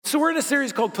So we're in a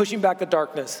series called Pushing Back the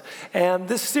Darkness, and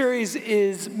this series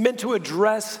is meant to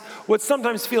address what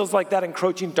sometimes feels like that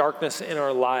encroaching darkness in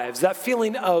our lives, that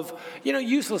feeling of,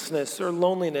 uselessness or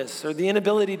loneliness or the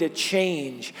inability to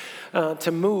change,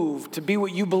 to move, to be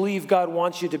what you believe God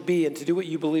wants you to be and to do what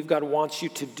you believe God wants you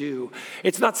to do.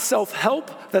 It's not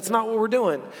self-help. That's not what we're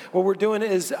doing. What we're doing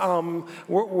is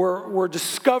we're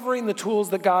discovering the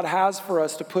tools that God has for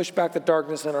us to push back the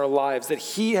darkness in our lives, that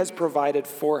He has provided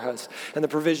for us, and the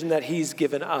provision that He's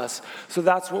given us. So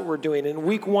that's what we're doing. In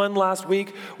week 1 last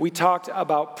week, we talked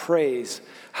about praise,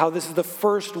 how this is the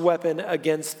first weapon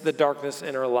against the darkness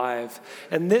in our lives.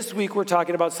 And this week, we're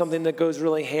talking about something that goes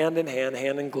really hand in hand,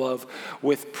 hand in glove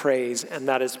with praise, and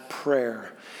that is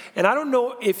prayer. And I don't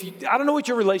know what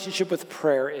your relationship with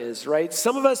prayer is, right?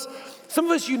 Some of us,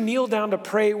 you kneel down to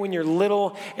pray when you're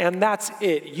little, and that's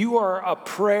it. You are a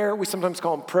prayer, we sometimes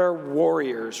call them prayer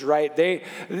warriors, right? They,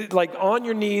 like, on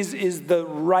your knees is the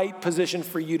right position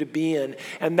for you to be in,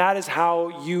 and that is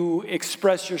how you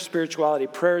express your spirituality.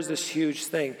 Prayer is this huge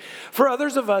thing. For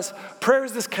others of us, prayer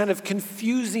is this kind of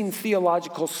confusing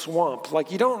theological swamp.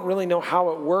 Like, you don't really know how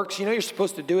it works. You know you're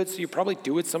supposed to do it, so you probably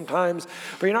do it sometimes,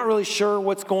 but you're not really sure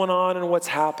what's going on and what's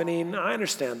happening. I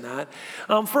understand that.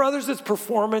 For others, it's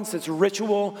performance, it's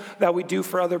ritual that we do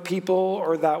for other people,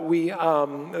 or that we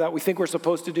think we're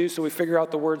supposed to do, so we figure out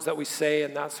the words that we say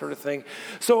and that sort of thing.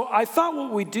 So I thought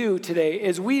what we do today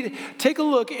is we take a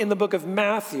look in the book of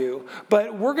Matthew,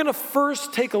 but we're going to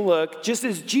first take a look, just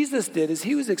as Jesus did, as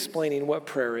He was explaining what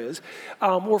prayer is.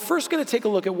 We're first going to take a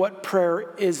look at what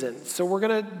prayer isn't. So we're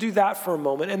going to do that for a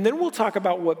moment, and then we'll talk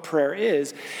about what prayer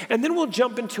is, and then we'll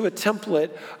jump into a template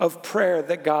of prayer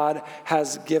that God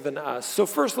has given us. So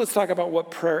first, let's talk about what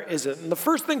prayer isn't. And the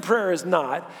first thing prayer is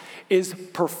not is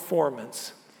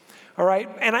performance. All right?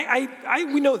 And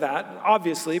we know that,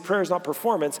 obviously, prayer is not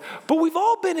performance, but we've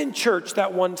all been in church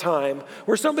that one time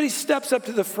where somebody steps up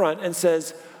to the front and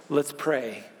says, let's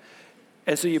pray.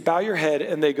 And so you bow your head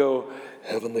and they go,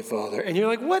 Heavenly Father. And you're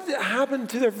like, what happened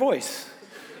to their voice?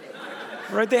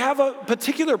 Right? They have a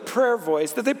particular prayer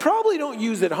voice that they probably don't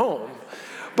use at home.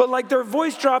 But like their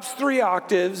voice drops 3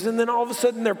 octaves, and then all of a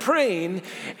sudden they're praying,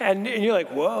 and you're like,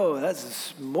 whoa,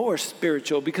 that's more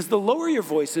spiritual, because the lower your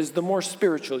voice is, the more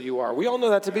spiritual you are. We all know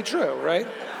that to be true, right?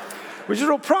 Which is a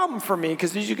real problem for me,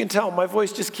 because as you can tell, my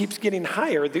voice just keeps getting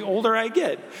higher the older I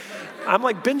get. I'm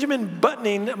like Benjamin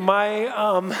Buttoning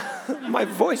my my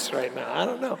voice right now. I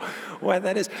don't know why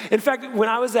that is. In fact, when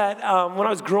I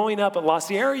was growing up at La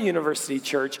Sierra University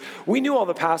Church, we knew all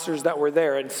the pastors that were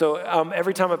there, and so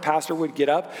every time a pastor would get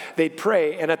up, they'd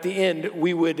pray, and at the end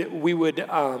we would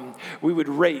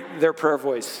rate their prayer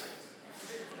voice.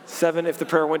 7 if the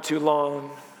prayer went too long.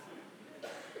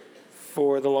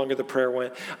 4 the longer the prayer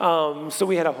went. So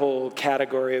we had a whole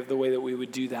category of the way that we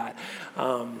would do that.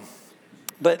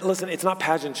 But listen, it's not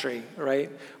pageantry,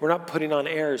 right? We're not putting on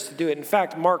airs to do it. In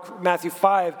fact, Matthew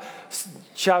 5,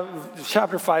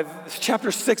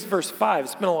 chapter 6, verse 5,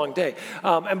 it's been a long day.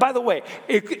 And by the way,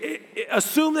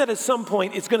 assume that at some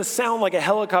point it's going to sound like a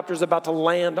helicopter is about to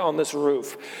land on this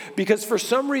roof. Because for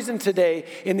some reason today,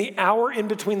 in the hour in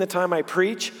between the time I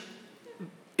preach,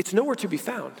 it's nowhere to be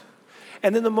found.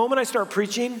 And then the moment I start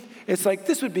preaching, it's like,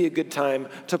 this would be a good time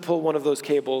to pull one of those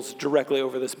cables directly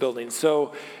over this building.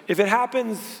 So if it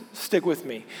happens, stick with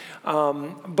me.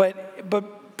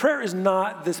 But prayer is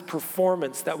not this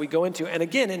performance that we go into. And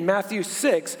again, in Matthew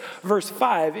 6, verse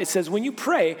 5, it says, when you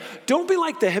pray, don't be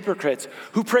like the hypocrites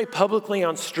who pray publicly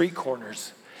on street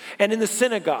corners and in the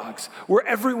synagogues where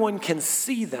everyone can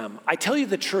see them. I tell you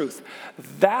the truth,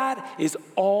 that is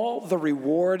all the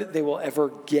reward they will ever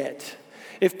get.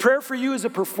 If prayer for you is a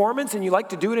performance and you like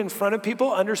to do it in front of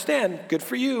people, understand, good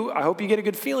for you. I hope you get a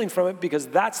good feeling from it, because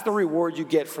that's the reward you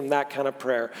get from that kind of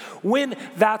prayer, when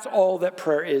that's all that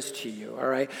prayer is to you, all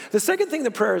right? The second thing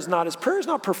that prayer is not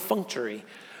perfunctory.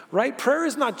 Right? Prayer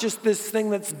is not just this thing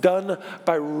that's done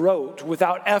by rote,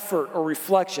 without effort or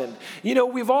reflection. You know,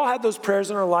 we've all had those prayers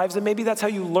in our lives, and maybe that's how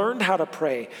you learned how to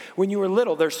pray when you were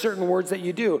little. There's certain words that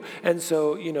you do. And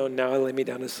so, now I lay me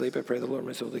down to sleep. I pray the Lord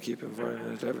my soul to keep him.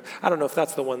 I don't know if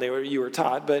that's the one you were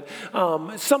taught, but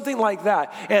something like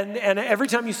that. And every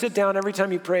time you sit down, every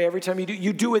time you pray, every time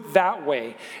you do it that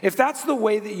way. If that's the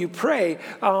way that you pray,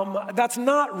 that's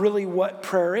not really what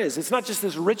prayer is. It's not just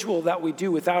this ritual that we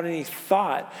do without any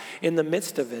thought in the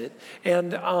midst of it.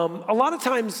 And a lot of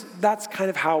times that's kind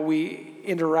of how we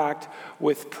interact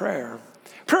with prayer.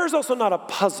 Prayer is also not a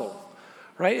puzzle,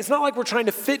 right? It's not like we're trying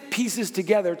to fit pieces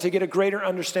together to get a greater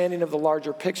understanding of the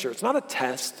larger picture. It's not a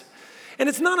test. And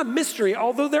it's not a mystery,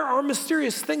 although there are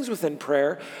mysterious things within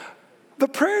prayer. the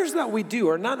prayers that we do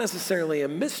are not necessarily a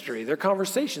mystery. They're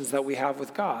conversations that we have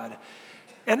with God.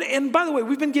 And by the way,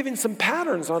 we've been given some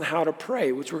patterns on how to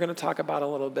pray, which we're going to talk about a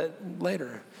little bit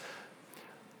later.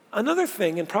 Another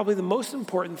thing, and probably the most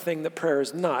important thing that prayer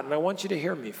is not, and I want you to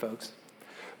hear me, folks,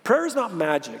 prayer is not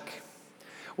magic.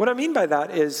 What I mean by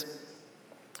that is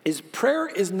prayer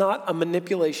is not a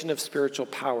manipulation of spiritual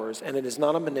powers, and it is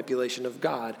not a manipulation of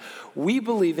God. We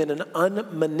believe in an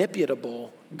unmanipulable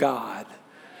God,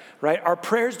 right? Our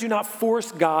prayers do not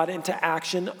force God into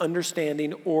action,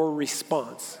 understanding, or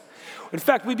response. In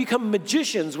fact, we become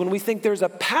magicians when we think there's a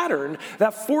pattern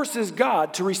that forces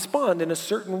God to respond in a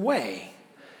certain way.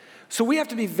 So we have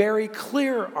to be very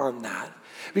clear on that.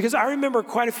 Because I remember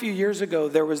quite a few years ago,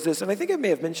 there was this, and I think I may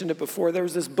have mentioned it before, there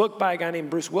was this book by a guy named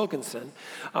Bruce Wilkinson,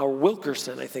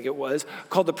 I think it was,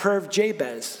 called The Prayer of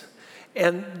Jabez.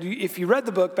 And if you read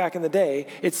the book back in the day,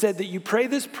 it said that you pray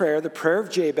this prayer, the prayer of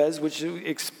Jabez, which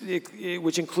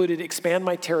included expand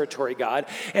my territory, God,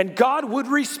 and God would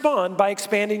respond by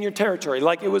expanding your territory.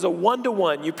 Like it was a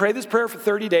 1-to-1. You pray this prayer for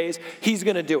 30 days, he's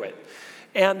going to do it.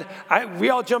 And we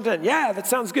all jumped in, yeah, that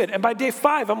sounds good. And by day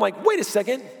 5, I'm like, wait a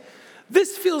second.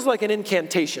 This feels like an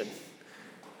incantation,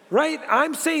 right?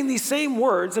 I'm saying these same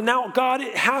words, and now God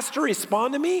has to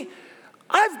respond to me.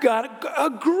 I've got a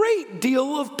great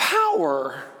deal of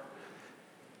power.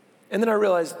 And then I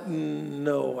realized,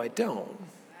 no, I don't.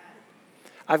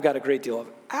 I've got a great deal of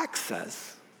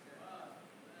access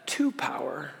to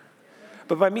power.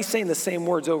 But by me saying the same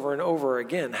words over and over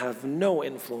again, have no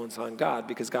influence on God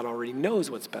because God already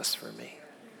knows what's best for me.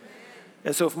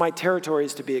 And so if my territory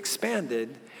is to be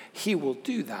expanded, he will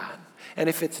do that. And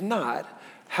if it's not,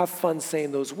 have fun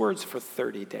saying those words for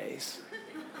 30 days.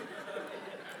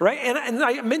 Right? And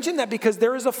I mention that because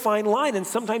there is a fine line, and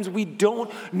sometimes we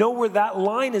don't know where that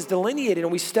line is delineated,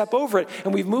 and we step over it,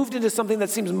 and we've moved into something that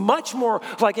seems much more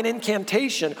like an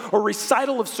incantation or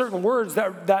recital of certain words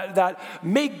that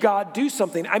make God do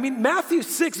something. I mean, Matthew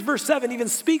 6, verse 7 even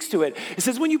speaks to it. It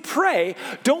says, when you pray,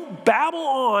 don't babble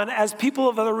on as people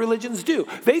of other religions do.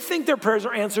 They think their prayers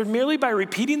are answered merely by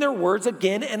repeating their words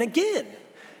again and again.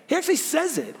 He actually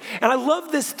says it. And I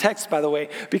love this text, by the way,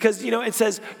 because, it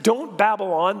says, don't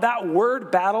babble on. That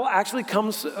word babble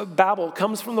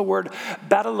comes from the word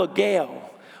battalogeo,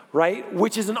 right?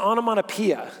 Which is an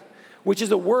onomatopoeia, which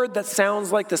is a word that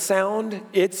sounds like the sound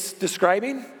it's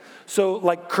describing. So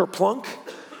like kerplunk,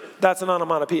 that's an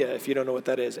onomatopoeia if you don't know what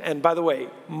that is. And by the way,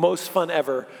 most fun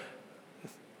ever,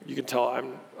 you can tell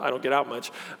I don't get out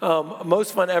much,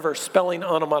 most fun ever spelling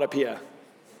onomatopoeia.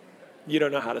 You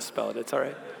don't know how to spell it, it's all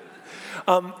right.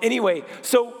 Anyway,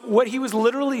 so what he was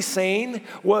literally saying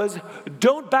was,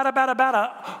 don't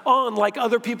bada on like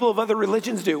other people of other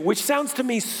religions do, which sounds to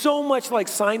me so much like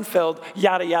Seinfeld,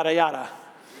 yada, yada, yada.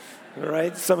 All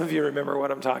right? Some of you remember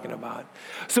what I'm talking about.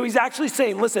 So he's actually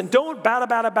saying, listen, don't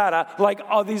bada like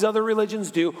all these other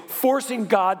religions do, forcing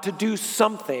God to do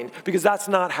something, because that's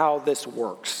not how this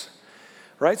works.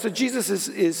 Right? So Jesus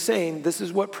is saying this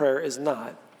is what prayer is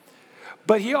not.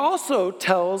 But he also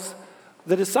tells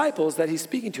the disciples that he's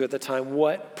speaking to at the time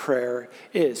what prayer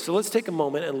is. So let's take a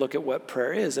moment and look at what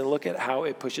prayer is and look at how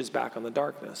it pushes back on the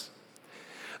darkness.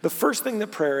 The first thing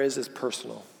that prayer is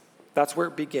personal. That's where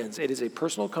it begins. It is a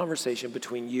personal conversation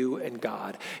between you and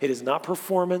God. It is not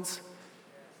performance.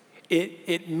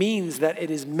 It means that it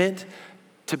is meant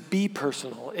to be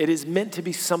personal. It is meant to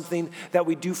be something that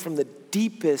we do from the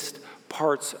deepest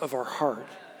parts of our heart.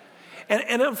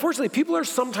 And unfortunately, people are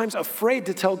sometimes afraid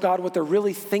to tell God what they're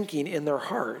really thinking in their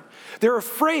heart. They're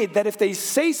afraid that if they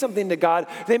say something to God,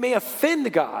 they may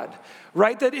offend God,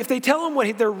 right? That if they tell him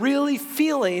what they're really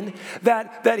feeling,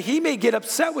 that he may get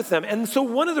upset with them. And so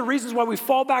one of the reasons why we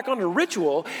fall back onto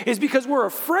ritual is because we're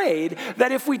afraid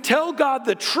that if we tell God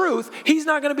the truth, he's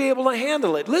not going to be able to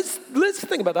handle it. Let's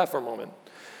think about that for a moment.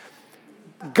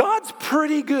 God's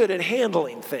pretty good at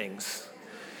handling things.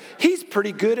 He's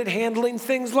pretty good at handling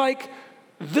things like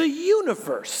the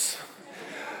universe.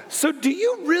 So do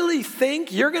you really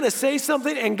think you're going to say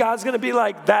something and God's going to be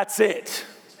like, that's it?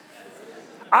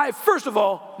 I, first of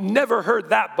all, never heard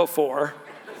that before,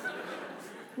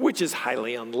 which is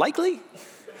highly unlikely.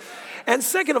 And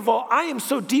second of all, I am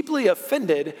so deeply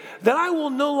offended that I will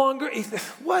no longer,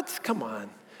 what? Come on.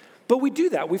 But we do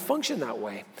that. We function that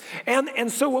way.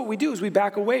 And so what we do is we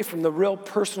back away from the real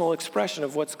personal expression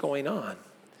of what's going on.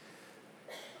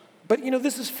 But,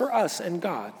 this is for us and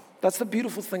God. That's the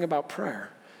beautiful thing about prayer.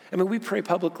 I mean, we pray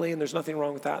publicly, and there's nothing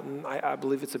wrong with that, and I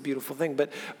believe it's a beautiful thing.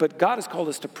 But God has called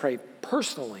us to pray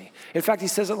personally. In fact, he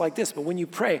says it like this, but when you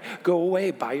pray, go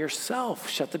away by yourself,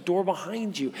 shut the door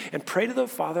behind you, and pray to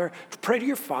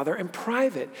your Father in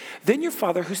private. Then your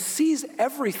Father who sees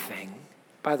everything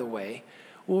by the way,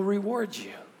 will reward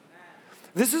you.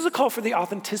 This is a call for the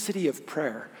authenticity of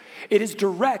prayer. It is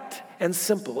direct and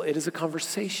simple. It is a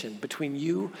conversation between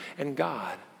you and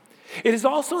God. It is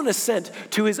also an assent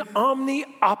to his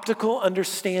omni-optical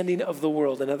understanding of the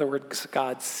world. In other words,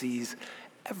 God sees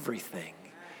everything,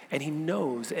 and he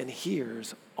knows and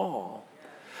hears all.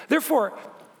 Therefore,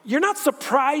 you're not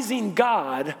surprising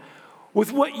God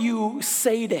with what you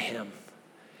say to him.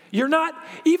 You're not,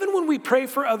 even when we pray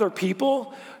for other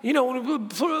people,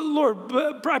 Lord,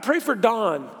 I pray for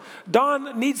Don.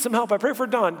 Don needs some help. I pray for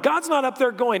Don. God's not up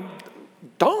there going,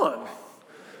 Don.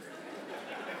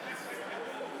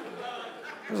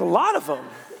 There's a lot of them.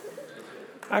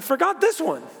 I forgot this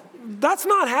one. That's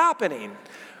not happening,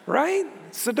 right?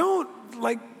 So don't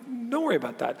worry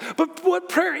about that. But what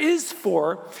prayer is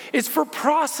for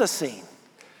processing.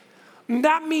 And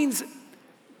that means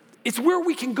it's where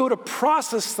we can go to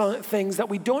process things that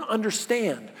we don't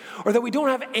understand or that we don't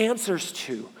have answers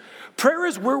to. Prayer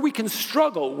is where we can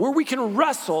struggle, where we can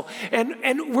wrestle,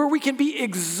 and where we can be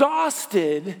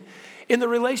exhausted in the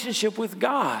relationship with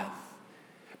God.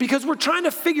 Because we're trying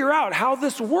to figure out how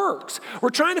this works.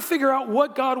 We're trying to figure out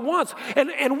what God wants.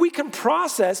 And we can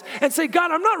process and say,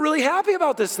 God, I'm not really happy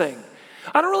about this thing.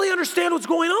 I don't really understand what's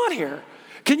going on here.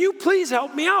 Can you please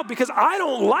help me out? Because I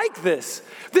don't like this.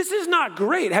 This is not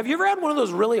great. Have you ever had one of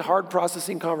those really hard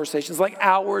processing conversations, like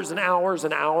hours and hours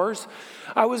and hours?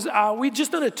 We'd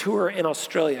just done a tour in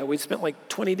Australia. We'd spent like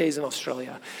 20 days in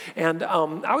Australia. And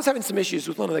I was having some issues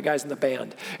with one of the guys in the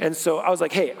band. And so I was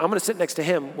like, hey, I'm going to sit next to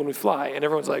him when we fly. And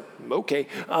everyone's like, okay.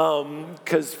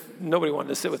 Because nobody wanted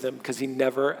to sit with him because he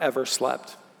never, ever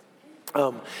slept.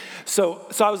 So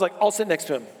I was like, I'll sit next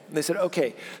to him. And they said,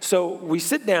 okay. So we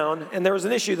sit down, and there was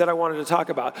an issue that I wanted to talk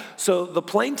about. So the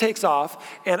plane takes off,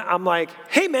 and I'm like,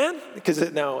 hey, man,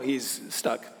 because now he's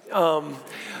stuck.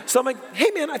 So I'm like, hey,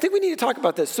 man, I think we need to talk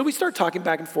about this. So we start talking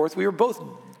back and forth. We were both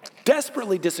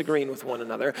desperately disagreeing with one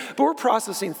another, but we're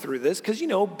processing through this because,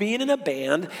 being in a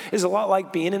band is a lot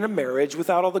like being in a marriage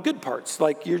without all the good parts.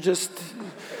 Like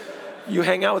you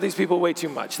hang out with these people way too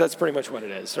much. That's pretty much what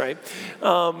it is, right?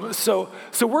 So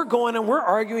we're going and we're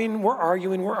arguing. We're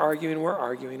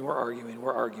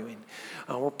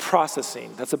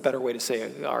processing. That's a better way to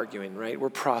say arguing, right? We're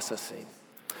processing.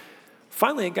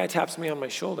 Finally, a guy taps me on my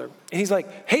shoulder, and he's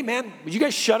like, hey, man, would you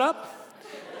guys shut up?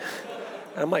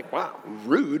 And I'm like, wow,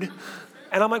 rude.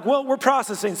 And I'm like, well, we're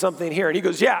processing something here. And he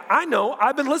goes, yeah, I know.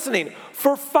 I've been listening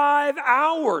for 5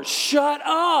 hours. Shut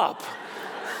up.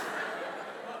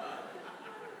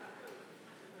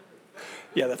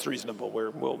 Yeah, that's reasonable.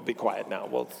 We'll be quiet now.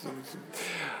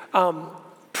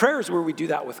 Prayer is where we do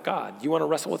that with God. You want to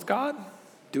wrestle with God?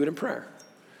 Do it in prayer,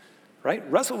 right?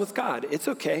 Wrestle with God. It's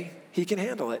okay. He can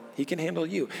handle it. He can handle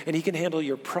you. And he can handle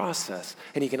your process.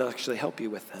 And he can actually help you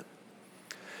with it.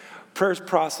 Prayer is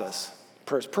process.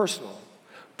 Prayer is personal.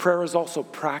 Prayer is also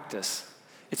practice.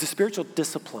 It's a spiritual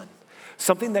discipline,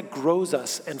 something that grows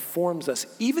us and forms us,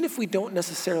 even if we don't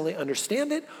necessarily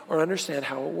understand it or understand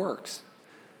how it works.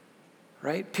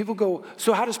 Right? People go,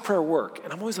 so how does prayer work?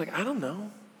 And I'm always like, I don't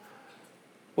know.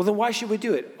 Well, then why should we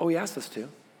do it? Oh, he asked us to.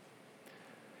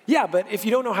 Yeah, but if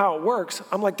you don't know how it works,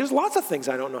 I'm like, there's lots of things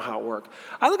I don't know how it works.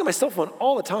 I look at my cell phone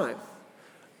all the time.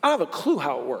 I don't have a clue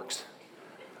how it works.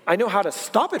 I know how to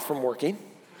stop it from working,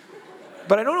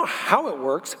 but I don't know how it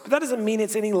works. But that doesn't mean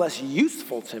it's any less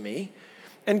useful to me.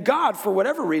 And God, for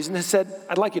whatever reason, has said,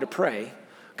 I'd like you to pray.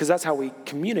 Because that's how we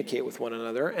communicate with one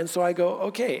another. And so I go,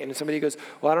 okay. And somebody goes,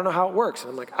 well, I don't know how it works.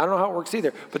 And I'm like, I don't know how it works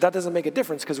either. But that doesn't make a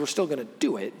difference because we're still going to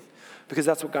do it because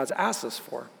that's what God's asked us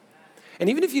for. And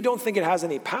even if you don't think it has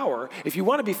any power, if you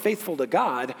want to be faithful to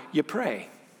God, you pray.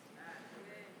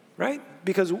 Right?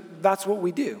 Because that's what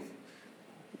we do.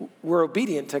 We're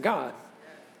obedient to God.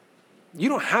 You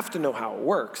don't have to know how it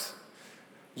works.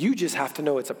 You just have to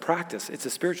know it's a practice. It's a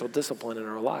spiritual discipline in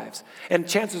our lives. And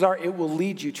chances are it will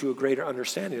lead you to a greater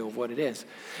understanding of what it is.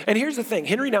 And here's the thing.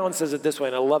 Henry Nouwen says it this way,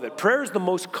 and I love it. Prayer is the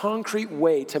most concrete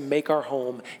way to make our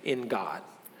home in God.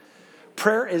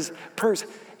 Prayer is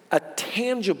a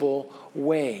tangible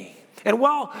way. And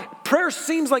while prayer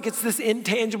seems like it's this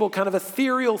intangible, kind of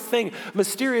ethereal thing,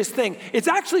 mysterious thing, it's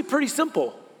actually pretty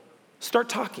simple. Start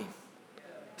talking.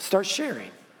 Start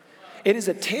sharing. It is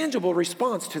a tangible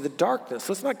response to the darkness.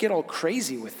 Let's not get all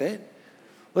crazy with it.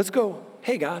 Let's go,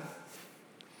 hey, God,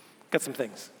 got some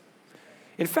things.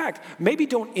 In fact, maybe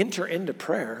don't enter into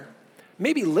prayer.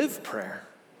 Maybe live prayer.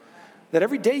 That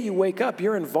every day you wake up,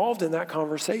 you're involved in that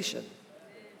conversation.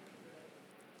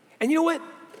 And you know what?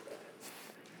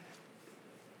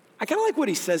 I kind of like what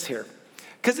he says here.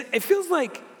 Because it feels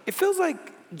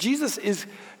like Jesus is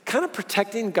kind of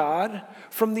protecting God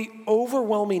from the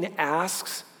overwhelming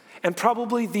asks and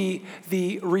probably the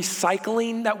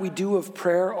recycling that we do of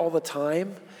prayer all the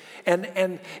time.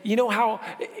 And you know how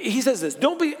he says this,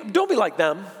 don't be like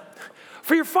them,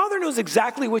 for your Father knows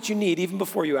exactly what you need even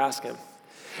before you ask him.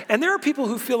 And there are people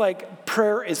who feel like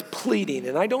prayer is pleading,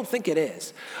 and I don't think it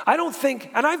is. I don't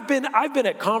think, and I've been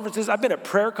at conferences, I've been at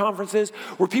prayer conferences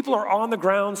where people are on the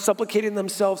ground supplicating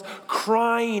themselves,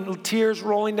 crying, tears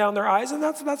rolling down their eyes, and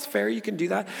that's fair, you can do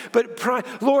that. But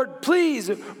Lord, please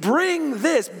bring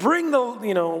this, bring the,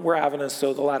 we're Adventists,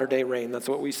 so the latter day rain, that's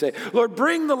what we say. Lord,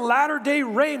 bring the latter day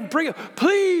rain, bring it,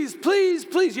 please, please,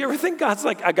 please. You ever think God's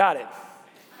like, I got it.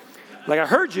 Like I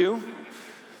heard you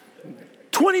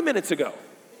 20 minutes ago.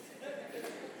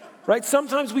 Right?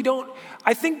 Sometimes we don't.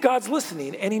 I think God's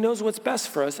listening and he knows what's best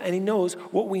for us and he knows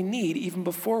what we need even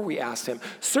before we ask him.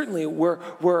 Certainly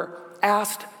we're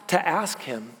asked to ask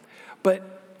him,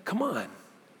 but come on.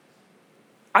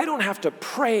 I don't have to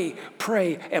pray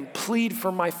and plead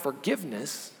for my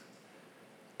forgiveness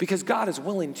because God is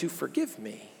willing to forgive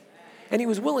me. And he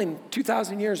was willing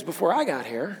 2,000 years before I got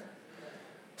here.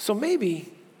 So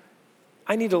maybe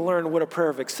I need to learn what a prayer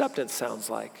of acceptance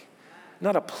sounds like.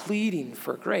 Not a pleading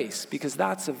for grace, because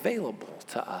that's available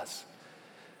to us.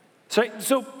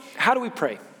 So how do we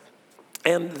pray?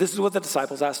 And this is what the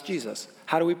disciples asked Jesus.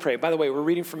 How do we pray? By the way, we're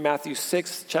reading from Matthew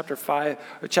 6, chapter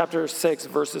 6,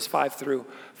 verses 5 through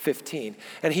 15.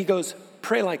 And he goes,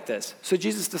 pray like this. So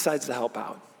Jesus decides to help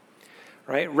out,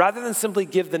 right? Rather than simply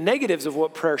give the negatives of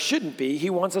what prayer shouldn't be, he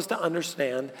wants us to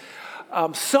understand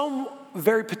some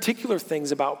very particular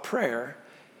things about prayer.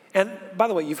 And by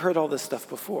the way, you've heard all this stuff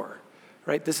before.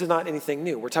 Right? This is not anything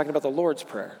new. We're talking about the Lord's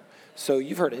Prayer. So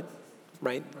you've heard it,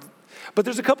 right? But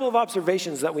there's a couple of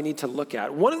observations that we need to look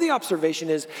at. One of the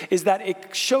observations is that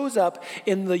it shows up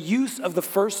in the use of the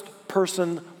first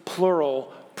person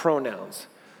plural pronouns.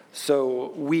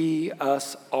 So we,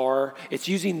 us, our, it's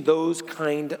using those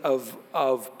kind of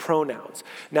pronouns.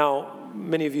 Now,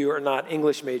 many of you are not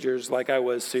English majors like I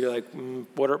was, so you're like,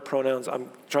 what are pronouns? I'm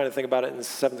trying to think about it in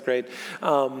 7th grade.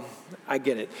 I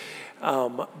get it.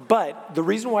 But the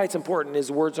reason why it's important is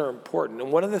words are important.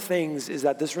 And one of the things is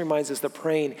that this reminds us that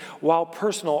praying, while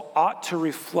personal, ought to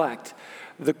reflect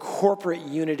the corporate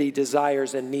unity,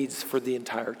 desires, and needs for the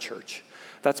entire church.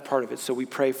 That's part of it. So we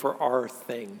pray for our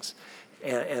things.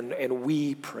 And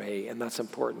we pray, and that's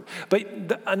important.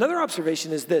 But another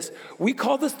observation is this. We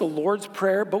call this the Lord's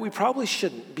Prayer, but we probably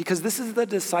shouldn't, because this is the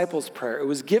disciples' prayer. It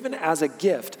was given as a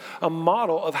gift, a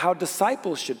model of how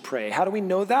disciples should pray. How do we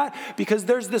know that? Because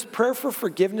there's this prayer for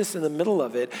forgiveness in the middle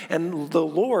of it, and the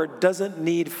Lord doesn't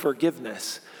need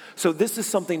forgiveness. So this is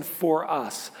something for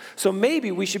us. So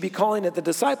maybe we should be calling it the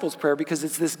disciples' prayer because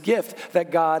it's this gift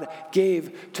that God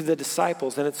gave to the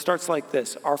disciples. And it starts like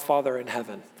this, our Father in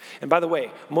heaven. And by the way,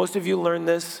 most of you learn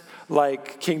this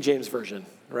like King James Version,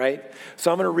 right? So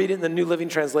I'm going to read it in the New Living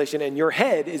Translation, and your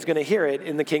head is going to hear it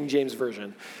in the King James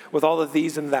Version with all of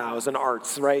these and thous and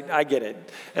arts, right? I get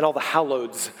it. And all the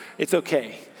halloweds. It's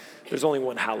okay. There's only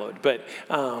one hallowed. But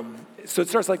so it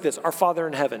starts like this, our Father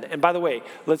in heaven. And by the way,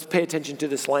 let's pay attention to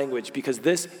this language because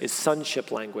this is sonship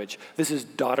language. This is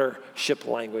daughtership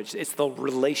language. It's the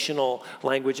relational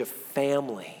language of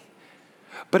family.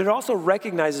 But it also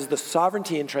recognizes the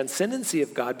sovereignty and transcendency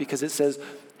of God because it says,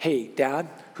 hey, Dad,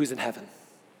 who's in heaven,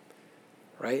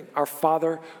 right? Our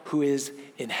Father who is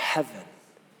in heaven.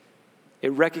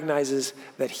 It recognizes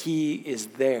that he is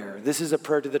there. This is a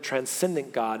prayer to the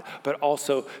transcendent God, but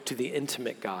also to the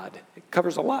intimate God. It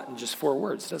covers a lot in just 4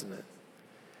 words, doesn't it?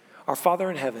 Our Father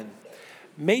in heaven,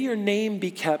 may your name be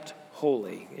kept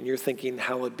holy. And you're thinking,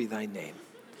 hallowed be thy name,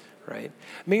 right?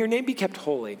 May your name be kept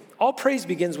holy. All praise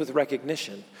begins with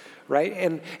recognition,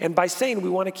 right? And by saying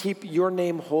we want to keep your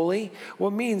name holy, what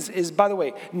it means is, by the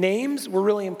way, names were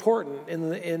really important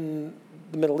in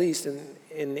the Middle East and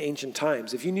in ancient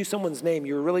times. If you knew someone's name,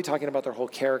 you were really talking about their whole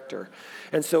character.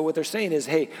 And so what they're saying is,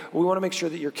 hey, we want to make sure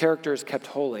that your character is kept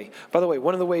holy. By the way,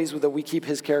 one of the ways that we keep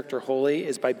his character holy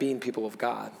is by being people of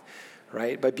God,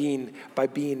 right? By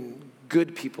being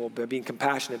good people, by being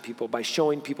compassionate people, by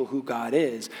showing people who God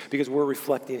is, because we're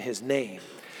reflecting his name.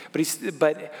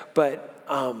 But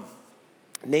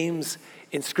names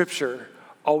in Scripture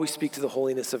always speak to the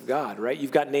holiness of God, right?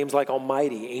 You've got names like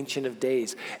Almighty, Ancient of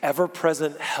Days,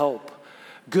 Ever-Present Help,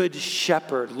 Good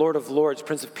Shepherd, Lord of Lords,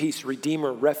 Prince of Peace,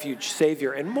 Redeemer, Refuge,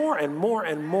 Savior, and more and more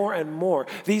and more and more.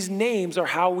 These names are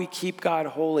how we keep God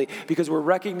holy because we're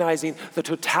recognizing the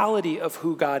totality of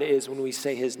who God is when we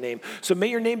say his name. So may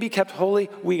your name be kept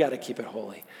holy. We got to keep it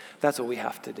holy. That's what we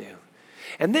have to do.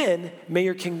 And then may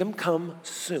your kingdom come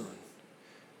soon.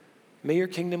 May your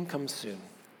kingdom come soon.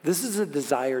 This is a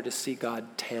desire to see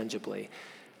God tangibly,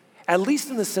 at least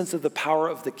in the sense of the power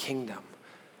of the kingdom.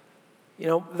 You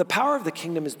know, the power of the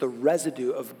kingdom is the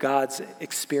residue of God's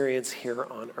experience here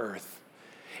on earth.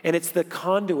 And it's the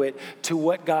conduit to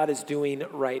what God is doing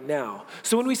right now.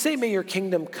 So when we say, may your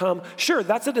kingdom come, sure,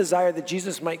 that's a desire that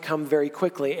Jesus might come very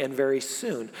quickly and very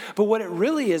soon. But what it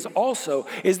really is also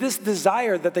is this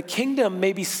desire that the kingdom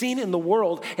may be seen in the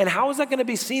world. And how is that going to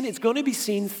be seen? It's going to be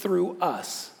seen through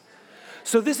us.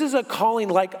 So this is a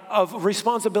calling of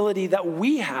responsibility that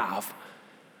we have,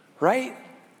 right?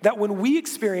 That when we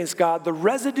experience God, the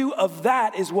residue of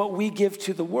that is what we give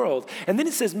to the world. And then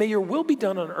it says, may your will be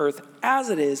done on earth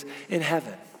as it is in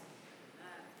heaven.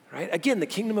 Right? Again, the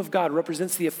kingdom of God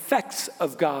represents the effects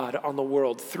of God on the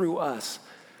world through us.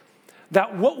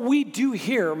 That what we do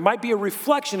here might be a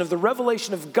reflection of the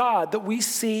revelation of God that we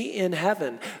see in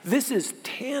heaven. This is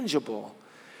tangible.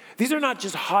 These are not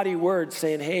just haughty words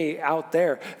saying, hey, out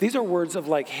there. These are words of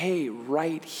like, hey,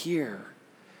 right here.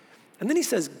 And then he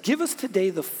says, give us today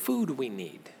the food we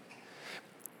need.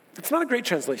 It's not a great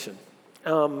translation.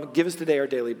 Give us today our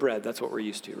daily bread. That's what we're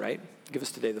used to, right? Give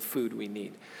us today the food we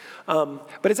need. But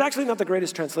it's actually not the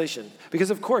greatest translation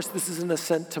because, of course, this is an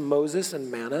assent to Moses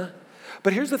and manna.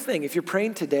 But here's the thing. If you're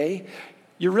praying today,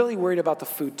 you're really worried about the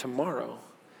food tomorrow.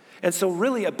 And so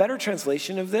really a better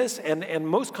translation of this, and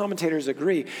most commentators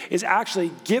agree, is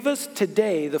actually give us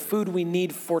today the food we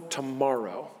need for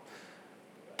tomorrow.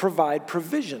 Provide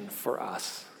provision for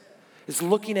us. It's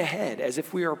looking ahead as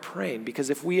if we are praying,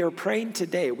 because if we are praying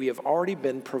today, we have already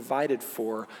been provided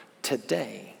for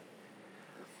today.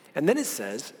 And then it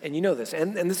says, and you know this,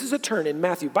 and this is a turn in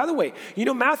Matthew. By the way, you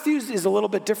know Matthew's is a little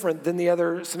bit different than the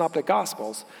other synoptic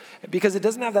gospels because it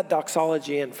doesn't have that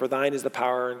doxology and for thine is the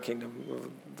power and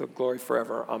kingdom, the glory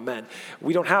forever, amen.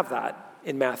 We don't have that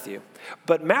in Matthew.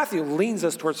 But Matthew leans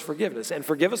us towards forgiveness. And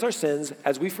forgive us our sins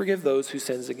as we forgive those who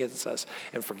sins against us.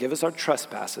 And forgive us our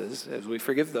trespasses as we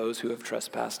forgive those who have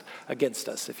trespassed against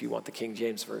us, if you want the King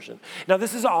James Version. Now,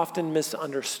 this is often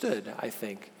misunderstood, I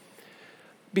think,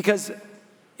 because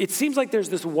it seems like there's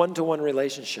this one-to-one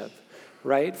relationship,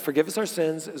 right? Forgive us our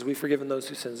sins as we've forgiven those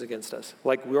who sins against us.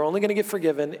 Like we're only going to get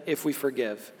forgiven if we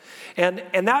forgive. And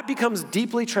that becomes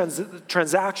deeply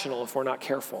transactional if we're not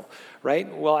careful,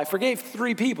 right? Well, I forgave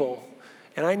 3 people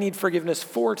and I need forgiveness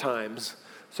 4 times,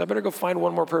 so I better go find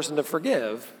one more person to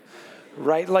forgive,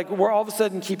 right? Like we're all of a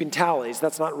sudden keeping tallies.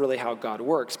 That's not really how God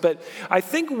works. But I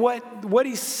think what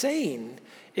he's saying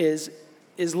is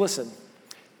listen,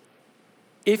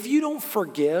 if you don't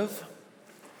forgive,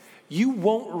 you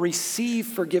won't receive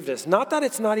forgiveness. Not that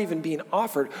it's not even being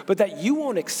offered, but that you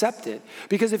won't accept it.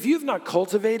 Because if you've not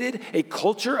cultivated a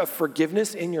culture of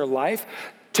forgiveness in your life,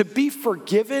 to be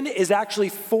forgiven is actually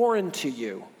foreign to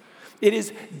you. It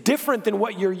is different than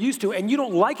what you're used to, and you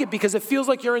don't like it because it feels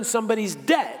like you're in somebody's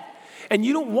debt. And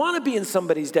you don't want to be in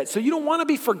somebody's debt. So you don't want to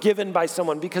be forgiven by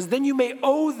someone because then you may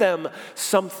owe them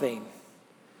something.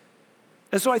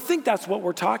 And so I think that's what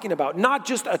we're talking about. Not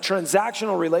just a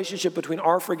transactional relationship between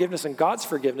our forgiveness and God's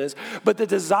forgiveness, but the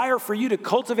desire for you to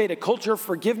cultivate a culture of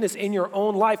forgiveness in your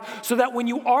own life so that when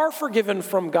you are forgiven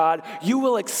from God, you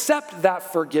will accept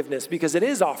that forgiveness because it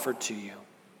is offered to you.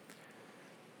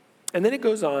 And then it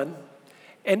goes on.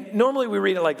 And normally we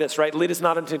read it like this, right? Lead us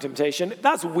not into temptation.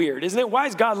 That's weird, isn't it? Why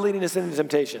is God leading us into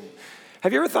temptation?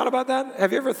 Have you ever thought about that?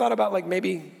 Have you ever thought about like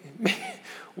maybe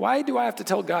why do I have to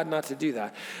tell God not to do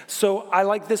that? So I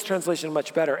like this translation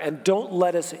much better. And don't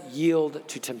let us yield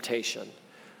to temptation,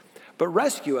 but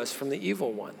rescue us from the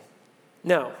evil one.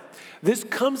 Now, this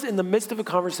comes in the midst of a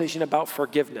conversation about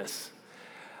forgiveness.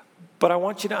 But I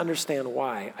want you to understand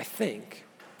why, I think.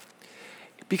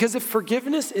 Because if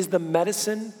forgiveness is the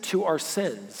medicine to our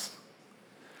sins,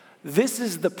 this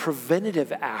is the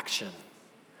preventative action.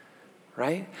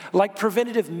 Right? Like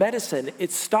preventative medicine,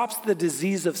 it stops the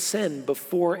disease of sin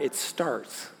before it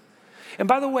starts. And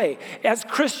by the way, as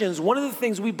Christians, one of the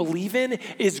things we believe in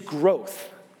is growth.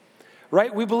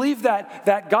 Right? We believe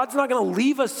that God's not going to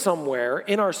leave us somewhere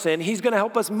in our sin. He's going to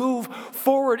help us move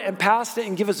forward and past it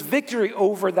and give us victory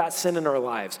over that sin in our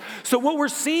lives. So what we're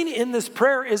seeing in this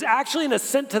prayer is actually an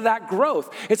assent to that growth.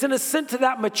 It's an assent to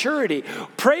that maturity.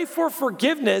 Pray for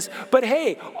forgiveness, but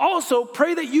hey, also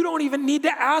pray that you don't even need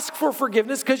to ask for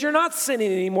forgiveness because you're not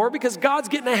sinning anymore because God's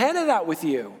getting ahead of that with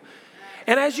you.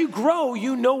 And as you grow,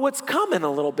 you know what's coming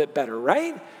a little bit better,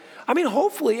 right? I mean,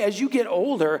 hopefully, as you get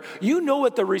older, you know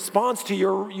what the response to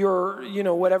your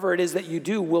whatever it is that you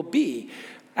do will be.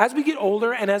 As we get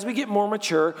older and as we get more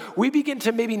mature, we begin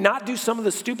to maybe not do some of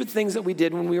the stupid things that we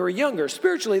did when we were younger.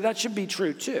 Spiritually, that should be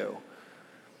true too.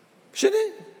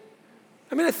 Shouldn't it?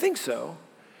 I mean, I think so.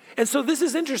 And so this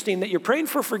is interesting that you're praying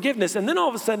for forgiveness, and then all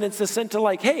of a sudden it's sent to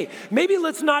like, hey, maybe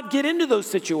let's not get into those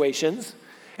situations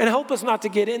and help us not to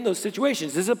get in those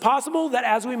situations. Is it possible that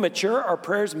as we mature, our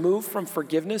prayers move from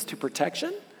forgiveness to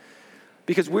protection?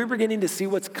 Because we're beginning to see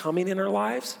what's coming in our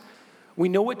lives. We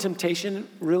know what temptation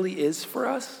really is for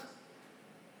us.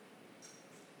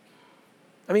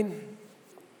 I mean,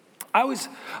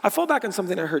 I fall back on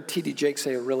something I heard T.D. Jakes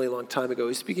say a really long time ago. He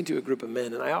was speaking to a group of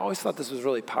men, and I always thought this was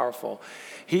really powerful.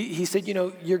 He said,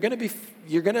 you're going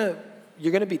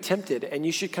to be tempted, and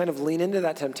you should kind of lean into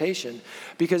that temptation,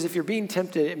 because if you're being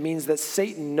tempted, it means that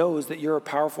Satan knows that you're a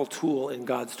powerful tool in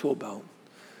God's tool belt,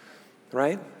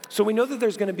 right? So we know that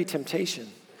there's going to be temptation.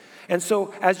 And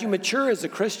so as you mature as a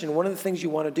Christian, one of the things you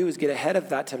want to do is get ahead of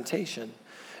that temptation.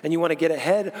 And you want to get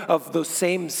ahead of those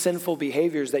same sinful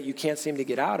behaviors that you can't seem to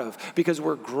get out of, because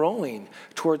we're growing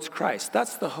towards Christ.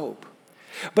 That's the hope.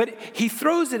 But he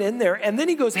throws it in there, and then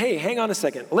he goes, hey, hang on a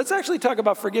second. Let's actually talk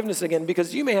about forgiveness again,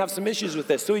 because you may have some issues with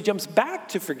this. So he jumps back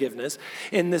to forgiveness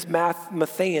in this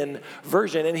Matthean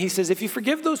version, and he says, if you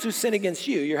forgive those who sin against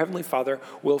you, your heavenly Father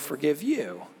will forgive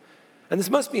you. And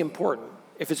this must be important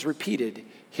if it's repeated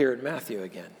here in Matthew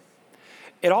again.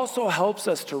 It also helps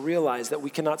us to realize that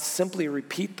we cannot simply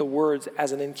repeat the words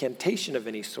as an incantation of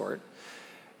any sort,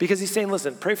 because he's saying,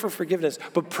 listen, pray for forgiveness,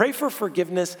 but pray for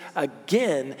forgiveness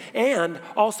again, and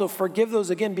also forgive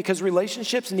those again, because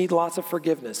relationships need lots of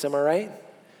forgiveness. Am I right?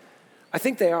 I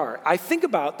think they are. I think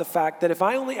about the fact that if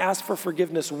I only asked for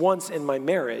forgiveness once in my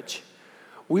marriage,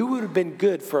 we would have been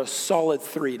good for a solid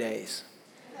 3 days.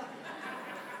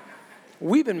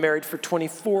 We've been married for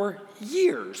 24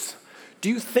 years. Do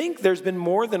you think there's been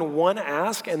more than one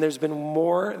ask and there's been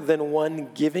more than one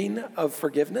giving of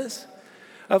forgiveness?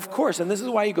 Of course, and this is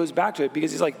why he goes back to it,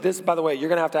 because he's like, this, by the way, you're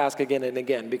going to have to ask again and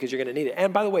again, because you're going to need it.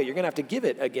 And by the way, you're going to have to give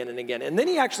it again and again. And then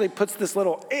he actually puts this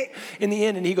little in the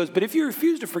end, and he goes, but if you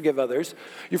refuse to forgive others,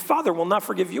 your Father will not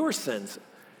forgive your sins.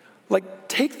 Like,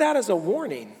 take that as a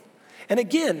warning. And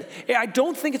again, I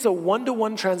don't think it's a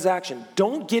one-to-one transaction.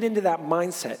 Don't get into that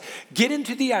mindset. Get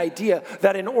into the idea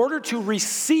that in order to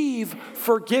receive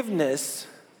forgiveness,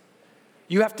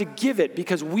 you have to give it,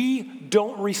 because we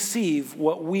don't receive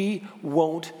what we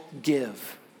won't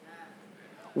give.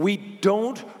 We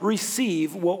don't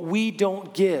receive what we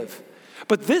don't give.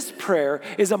 But this prayer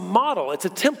is a model. It's a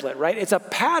template, right? It's a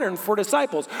pattern for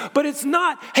disciples. But it's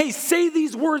not, hey, say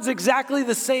these words exactly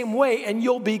the same way and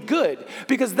you'll be good.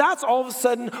 Because that's all of a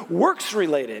sudden works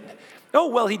related. Oh,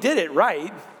 well, he did it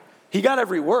right. He got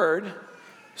every word,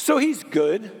 so he's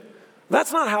good.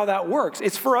 That's not how that works.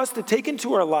 It's for us to take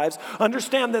into our lives,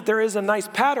 understand that there is a nice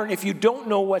pattern if you don't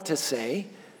know what to say,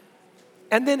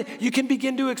 and then you can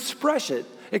begin to express it.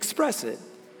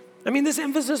 I mean, this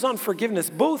emphasis on forgiveness,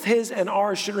 both his and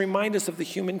ours, should remind us of the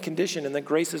human condition, and that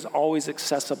grace is always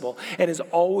accessible and is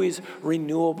always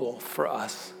renewable for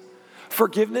us.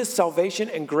 Forgiveness, salvation,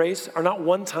 and grace are not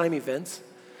one-time events,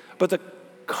 but the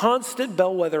constant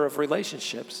bellwether of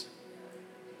relationships.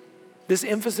 This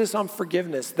emphasis on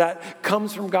forgiveness that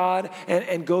comes from God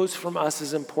and goes from us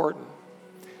is important.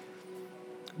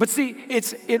 But see,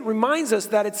 it reminds us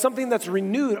that it's something that's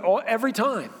renewed every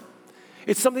time.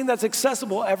 It's something that's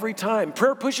accessible every time.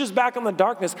 Prayer pushes back on the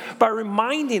darkness by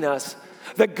reminding us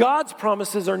that God's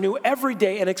promises are new every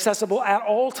day and accessible at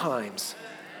all times.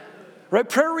 Right?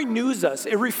 Prayer renews us.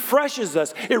 It refreshes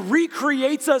us. It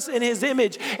recreates us in his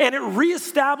image, and it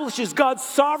reestablishes God's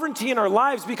sovereignty in our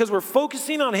lives, because we're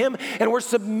focusing on him and we're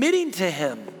submitting to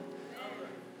him.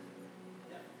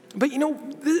 But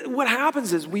what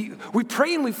happens is we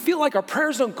pray and we feel like our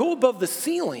prayers don't go above the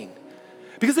ceiling,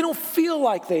 because they don't feel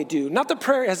like they do. Not that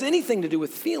prayer has anything to do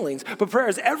with feelings, but prayer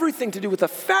has everything to do with the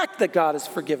fact that God has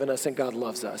forgiven us and God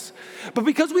loves us. But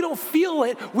because we don't feel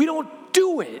it, we don't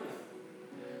do it.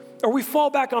 Or we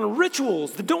fall back on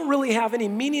rituals that don't really have any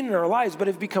meaning in our lives, but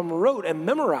have become rote and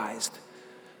memorized.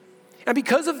 And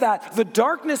because of that, the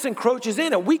darkness encroaches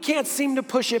in, and we can't seem to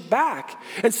push it back.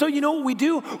 And so you know what we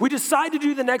do? We decide to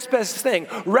do the next best thing.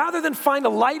 Rather than find a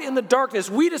light in the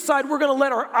darkness, we decide we're going to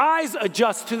let our eyes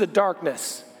adjust to the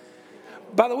darkness.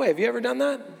 By the way, have you ever done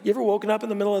that? You ever woken up in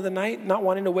the middle of the night not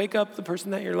wanting to wake up the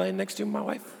person that you're laying next to, my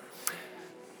wife?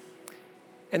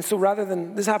 And so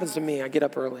this happens to me, I get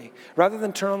up early. Rather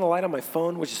than turn on the light on my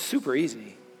phone, which is super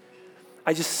easy,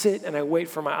 I just sit and I wait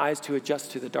for my eyes to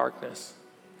adjust to the darkness.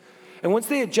 And once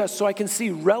they adjust so I can see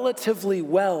relatively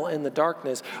well in the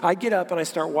darkness, I get up and I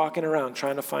start walking around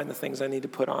trying to find the things I need to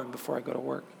put on before I go to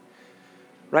work.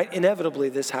 Right? Inevitably,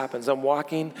 this happens. I'm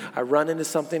walking, I run into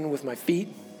something with my feet.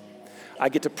 I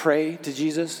get to pray to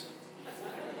Jesus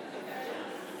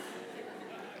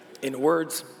in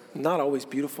words not always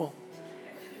beautiful.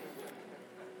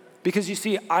 Because you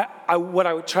see, what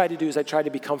I would try to do is I try to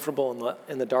be comfortable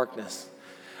in the darkness.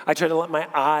 I try to let my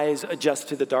eyes adjust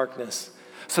to the darkness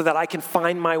so that I can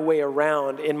find my way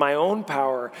around in my own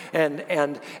power and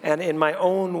in my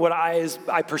own what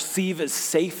I perceive as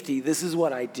safety. This is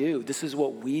what I do. This is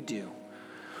what we do.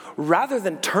 Rather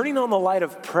than turning on the light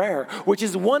of prayer, which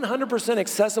is 100%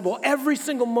 accessible every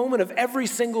single moment of every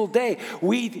single day,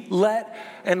 we let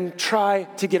and try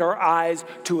to get our eyes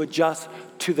to adjust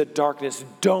to the darkness.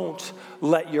 Don't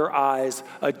let your eyes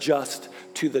adjust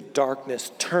to the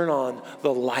darkness. Turn on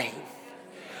the light.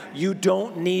 You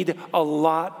don't need a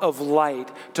lot of light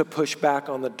to push back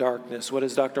on the darkness. What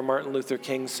does Dr. Martin Luther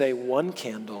King say? One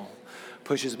candle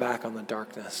pushes back on the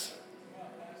darkness.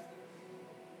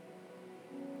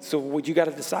 So what you got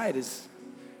to decide is,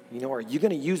 are you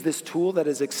going to use this tool that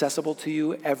is accessible to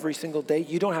you every single day?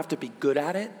 You don't have to be good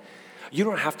at it. You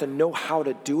don't have to know how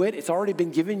to do it. It's already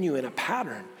been given you in a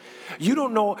pattern. You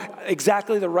don't know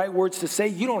exactly the right words to say.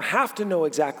 You don't have to know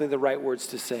exactly the right words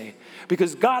to say,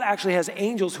 because God actually has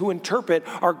angels who interpret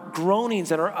our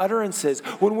groanings and our utterances.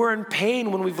 When we're in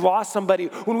pain, when we've lost somebody,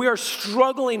 when we are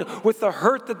struggling with the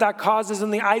hurt that causes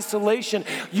and the isolation,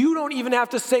 you don't even have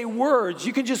to say words.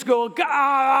 You can just go,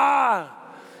 "God,"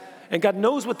 and God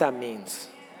knows what that means.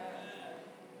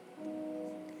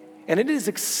 And it is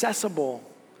accessible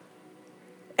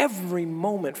every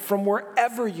moment from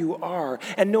wherever you are.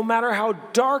 And no matter how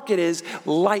dark it is,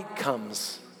 light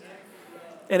comes.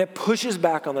 And it pushes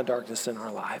back on the darkness in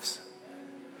our lives.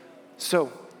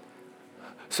 So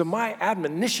my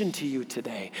admonition to you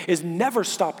today is never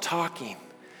stop talking.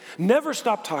 Never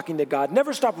stop talking to God.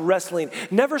 Never stop wrestling.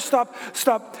 Never stop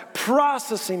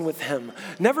processing with him.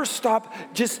 Never stop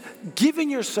just giving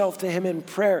yourself to him in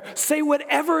prayer. Say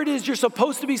whatever it is you're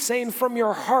supposed to be saying from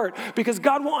your heart, because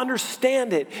God will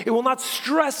understand it. It will not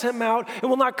stress him out. It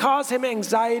will not cause him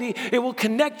anxiety. It will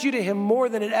connect you to him more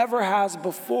than it ever has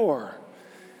before.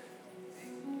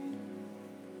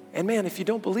 And man, if you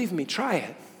don't believe me, try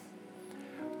it.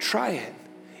 Try it.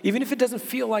 Even if it doesn't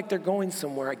feel like they're going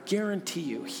somewhere, I guarantee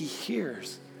you he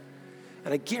hears.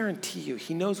 And I guarantee you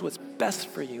he knows what's best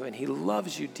for you, and he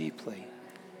loves you deeply.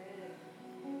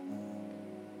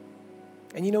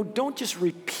 And don't just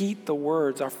repeat the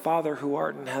words, "Our Father who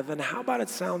art in heaven." How about it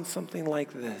sounds something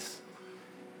like this?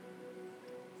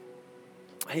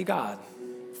 Hey God,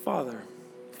 Father,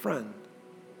 friend,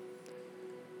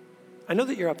 I know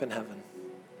that you're up in heaven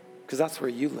because that's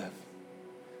where you live.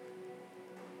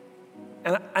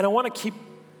 And I want to keep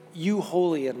you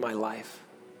holy in my life.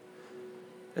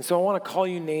 And so I want to call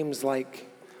you names like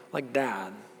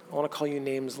Dad. I want to call you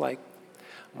names like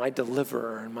my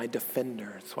deliverer and my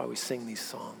defender. That's why we sing these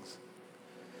songs.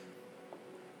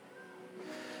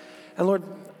 And Lord,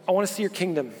 I want to see your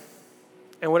kingdom.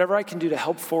 And whatever I can do to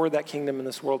help forward that kingdom in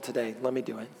this world today, let me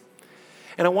do it.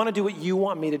 And I want to do what you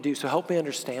want me to do, so help me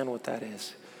understand what that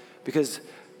is. Because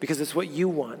it's what you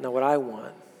want, not what I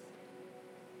want.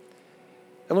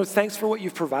 And Lord, thanks for what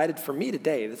you've provided for me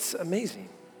today. That's amazing.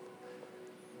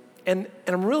 And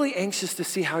I'm really anxious to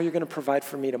see how you're going to provide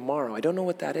for me tomorrow. I don't know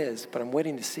what that is, but I'm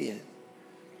waiting to see it.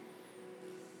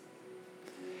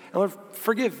 And Lord,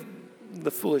 forgive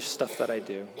the foolish stuff that I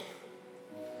do.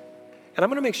 And I'm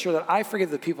going to make sure that I forgive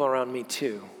the people around me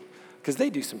too, because they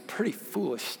do some pretty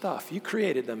foolish stuff. You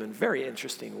created them in very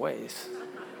interesting ways.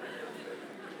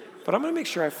 But I'm going to make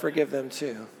sure I forgive them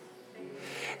too.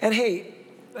 And hey,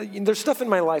 there's stuff in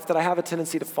my life that I have a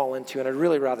tendency to fall into, and I'd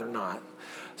really rather not.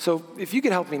 So if you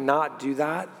could help me not do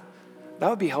that, that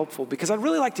would be helpful, because I'd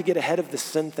really like to get ahead of the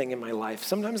sin thing in my life.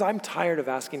 Sometimes I'm tired of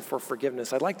asking for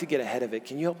forgiveness. I'd like to get ahead of it.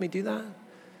 Can you help me do that?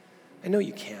 I know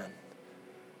you can.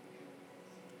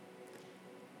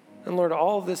 And Lord,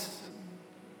 all of this,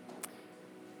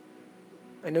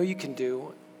 I know you can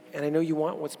do, and I know you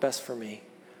want what's best for me.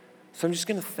 So I'm just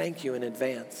going to thank you in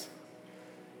advance.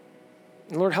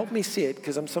 And Lord, help me see it,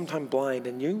 because I'm sometimes blind,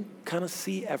 and you kind of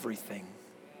see everything.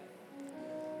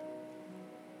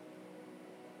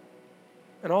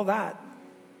 And all that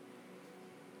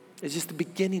is just the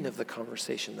beginning of the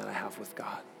conversation that I have with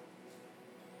God.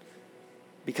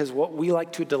 Because what we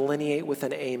like to delineate with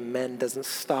an amen doesn't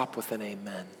stop with an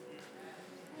amen.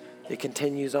 It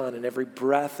continues on in every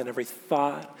breath and every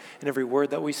thought and every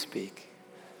word that we speak.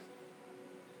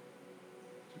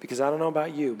 Because I don't know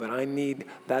about you, but I need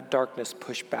that darkness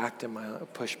pushed back in my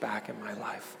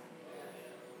life.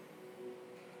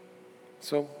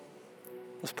 So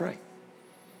let's pray.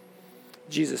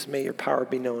 Jesus, may your power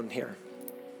be known here.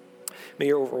 May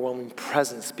your overwhelming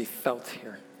presence be felt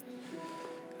here.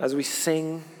 As we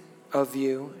sing of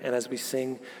you and as we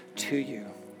sing to you,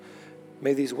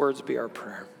 may these words be our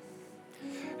prayer.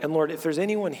 And Lord, if there's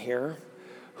anyone here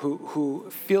who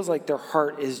feels like their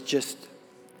heart is just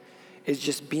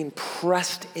being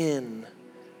pressed in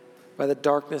by the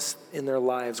darkness in their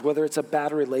lives, whether it's a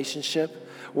bad relationship,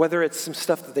 whether it's some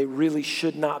stuff that they really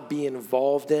should not be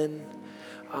involved in,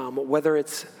 whether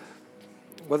it's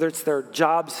their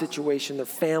job situation, their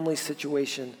family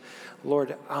situation,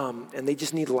 Lord, and they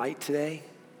just need light today.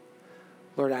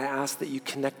 Lord, I ask that you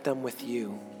connect them with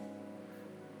you.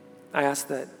 I ask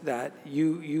that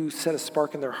you set a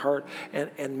spark in their heart,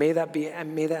 and may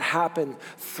that happen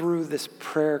through this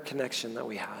prayer connection that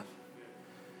we have.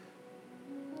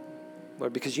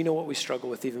 Lord, because you know what we struggle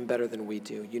with even better than we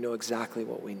do. You know exactly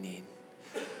what we need.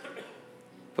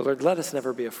 But Lord, let us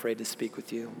never be afraid to speak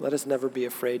with you. Let us never be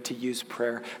afraid to use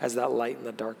prayer as that light in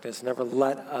the darkness. Never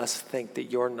let us think that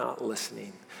you're not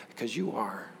listening, because you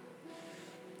are.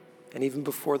 And even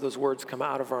before those words come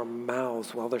out of our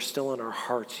mouths, while they're still in our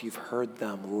hearts, you've heard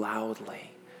them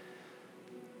loudly.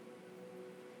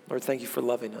 Lord, thank you for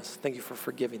loving us. Thank you for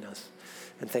forgiving us.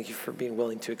 And thank you for being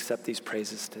willing to accept these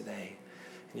praises today.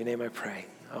 In your name I pray.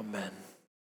 Amen.